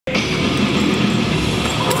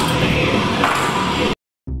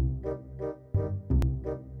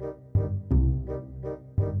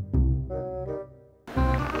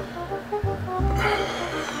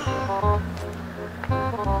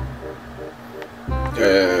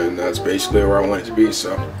and that's basically where I want it to be.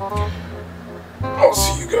 So I'll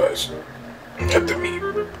see you guys at the meet.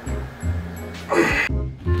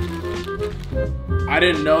 I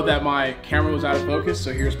didn't know that my camera was out of focus,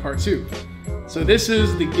 so here's part 2. So this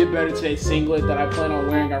is the Get Better Today singlet that I plan on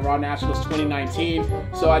wearing at Raw Nationals 2019.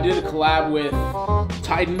 So I did a collab with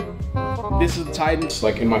Titan. This is the Titan. It's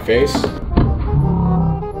like in my face. Okay,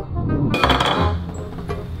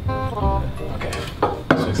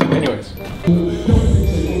 so anyways.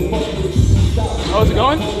 Oh, is it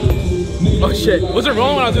going? Oh shit, was it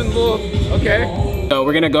rolling when I was doing the little, okay. So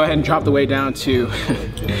we're gonna go ahead and drop the weight down to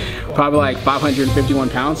probably like 551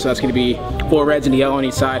 pounds. So that's gonna be 4 reds and a yellow on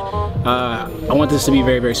each side. I want this to be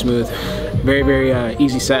very, very smooth. Very, very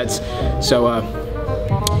easy sets. So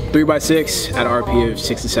 3x6 at an RP of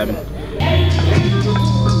 6 to 7.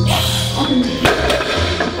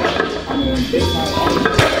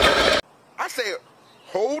 I said,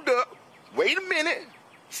 hold up, wait a minute,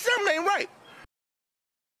 something ain't right.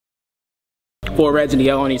 4 reds and a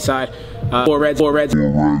yellow on each side. 4 reds. Hey,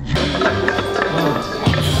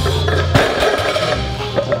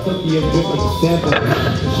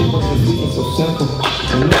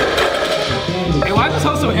 why is this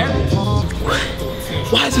so heavy?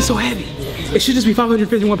 Why is it so heavy? It should just be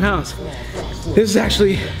 551 pounds. This is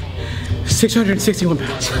actually 661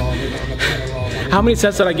 pounds. How many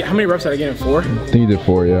sets did I get? How many reps did I get in 4? I think you did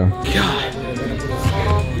 4, yeah. God.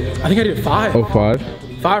 I think I did 5. Oh, 5?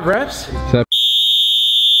 5 reps? 7.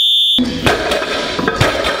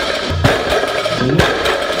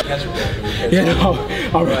 Yeah, no,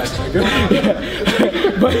 all right.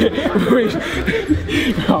 Yeah. But wait,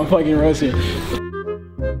 I'm fucking roasting.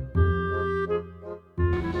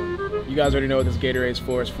 You guys already know what this Gatorade's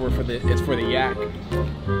for. It's for the yak.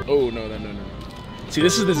 Oh no. See,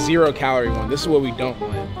 this is the 0 calorie one. This is what we don't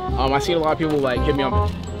want. I seen a lot of people like hit me on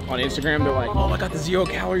Instagram. They're like, oh, I got the 0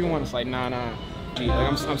 calorie one. It's like, nah. Gee,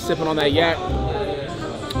 like I'm sipping on that yak.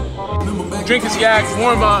 Drink this yak,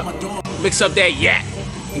 warm up, mix up that yak,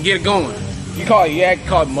 and get it going. You call it yak, you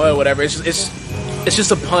call it mud, whatever. It's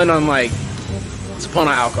just a pun on it's a pun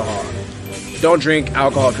on alcohol. Don't drink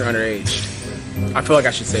alcohol if you're underage. I feel like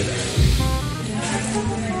I should say that.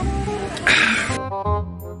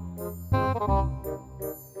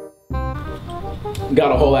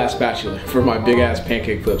 Got a whole ass spatula for my big ass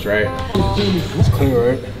pancake flips, right? It's clean,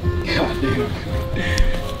 right? God damn.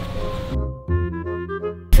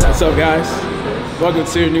 What's up, guys? Welcome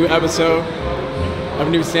to a new episode of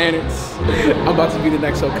New Standards. I'm about to be the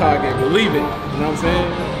next Hokage, believe it. You know what I'm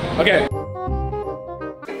saying? Okay.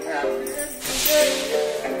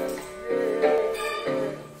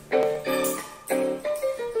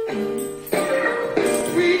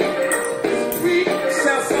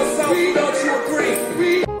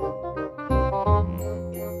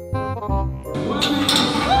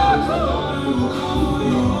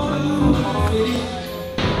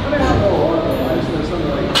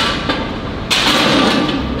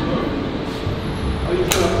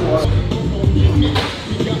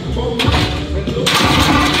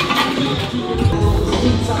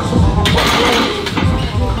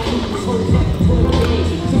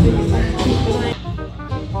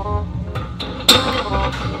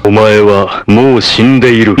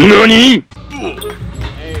 Nani?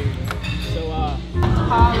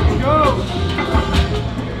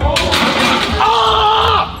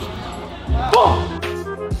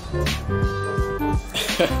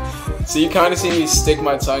 So you kind of see me stick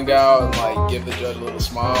my tongue out and like give the judge a little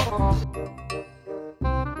smile.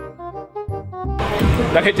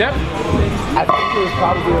 That hit depth? I think it was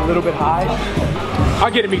probably a little bit high.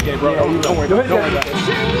 I'll get a meat day, bro. Yeah, don't worry. Don't worry about it.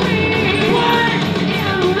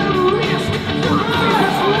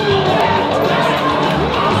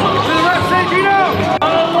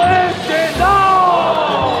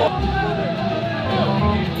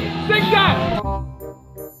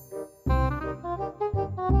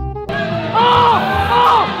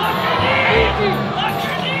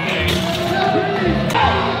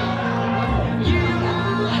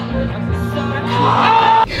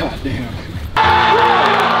 God damn.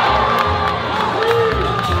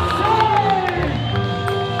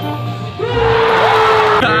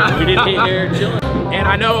 We didn't hit here, chilling. And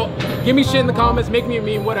I know, give me shit in the comments, make me a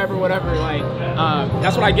meme, whatever. Like,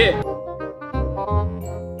 that's what I get.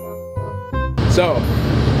 So,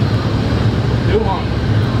 Duhan,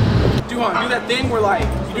 do that thing where like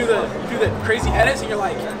you do the crazy edits and you're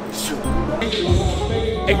like,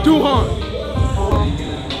 hey Duhan.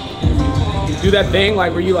 Do that thing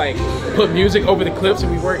like where you like put music over the clips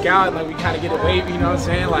and we work out and like we kind of get it wavy, you know what I'm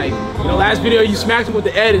saying? Like, you know, last video you smacked him with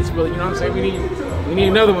the edits, but you know what I'm saying? We We need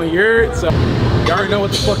another one, you heard? So, y'all already know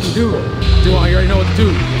what the fuck to do. You already know what to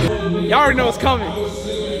do. Y'all already know what's coming.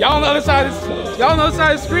 Y'all on the other side of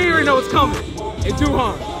the screen already know what's coming. And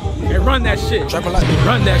Duhan, and run that shit.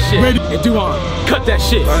 Run that shit. And Duhan, cut that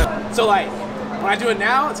shit. So like, when I do it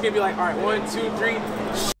now, it's gonna be like, all right, 1, 2,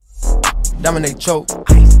 3. Dominate choke.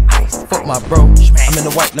 Fuck my bro. I'm in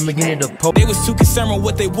the white, let me get the poke. They was too concerned with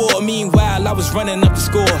what they wore. Meanwhile, I was running up the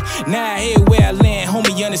score. Now I hear where I land.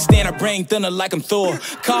 Homie, you understand? I bring thunder like I'm Thor.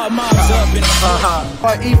 Call moms up in the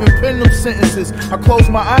I even pen them sentences. I close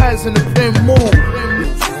my eyes and the pen move.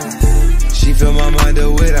 She fill my mind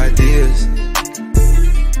up with ideas.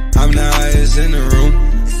 I'm the highest in the room.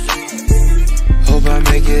 Hope I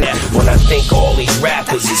make it. When I think all these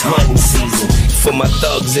rappers is hunting season. For my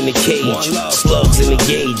thugs in the cage, slugs in the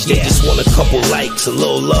gauge. They just want a couple likes, a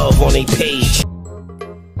little love on their page.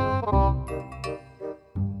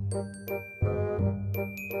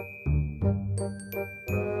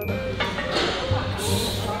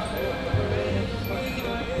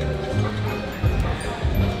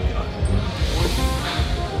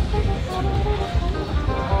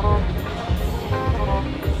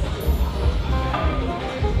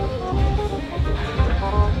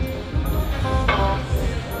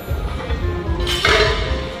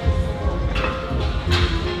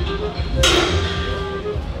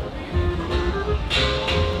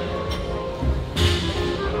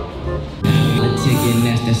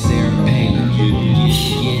 That's the Sarah Palin.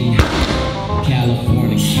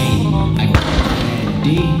 California King. I got that D,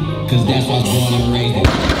 cause that's why I was born and raised in.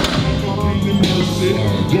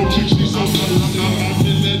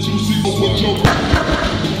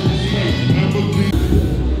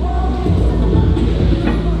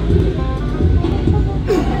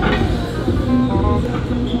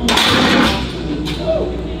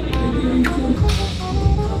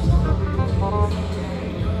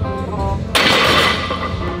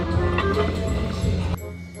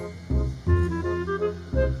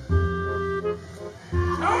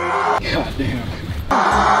 God damn.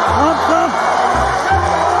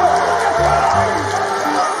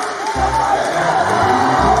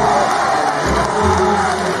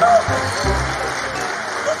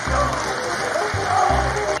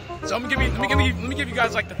 So let me give you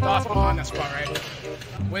guys like the thoughts behind that spot, right?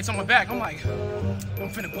 Wait till I'm back. I'm like, I'm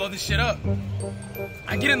finna blow this shit up.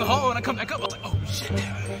 I get in the hole and I come back up. I was like, oh shit.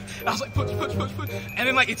 I was like, push. And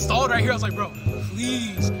then like it stalled right here. I was like, bro,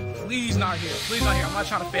 please not here. Please not here. I'm not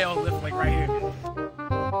trying to fail lift like right here.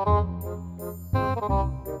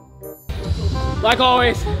 Like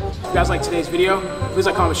always, if you guys like today's video, please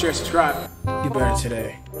like, comment, share, subscribe. Get better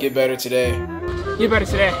today. Get better today. Get better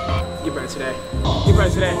today. Get better today. Get better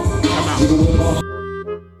today. I'm out.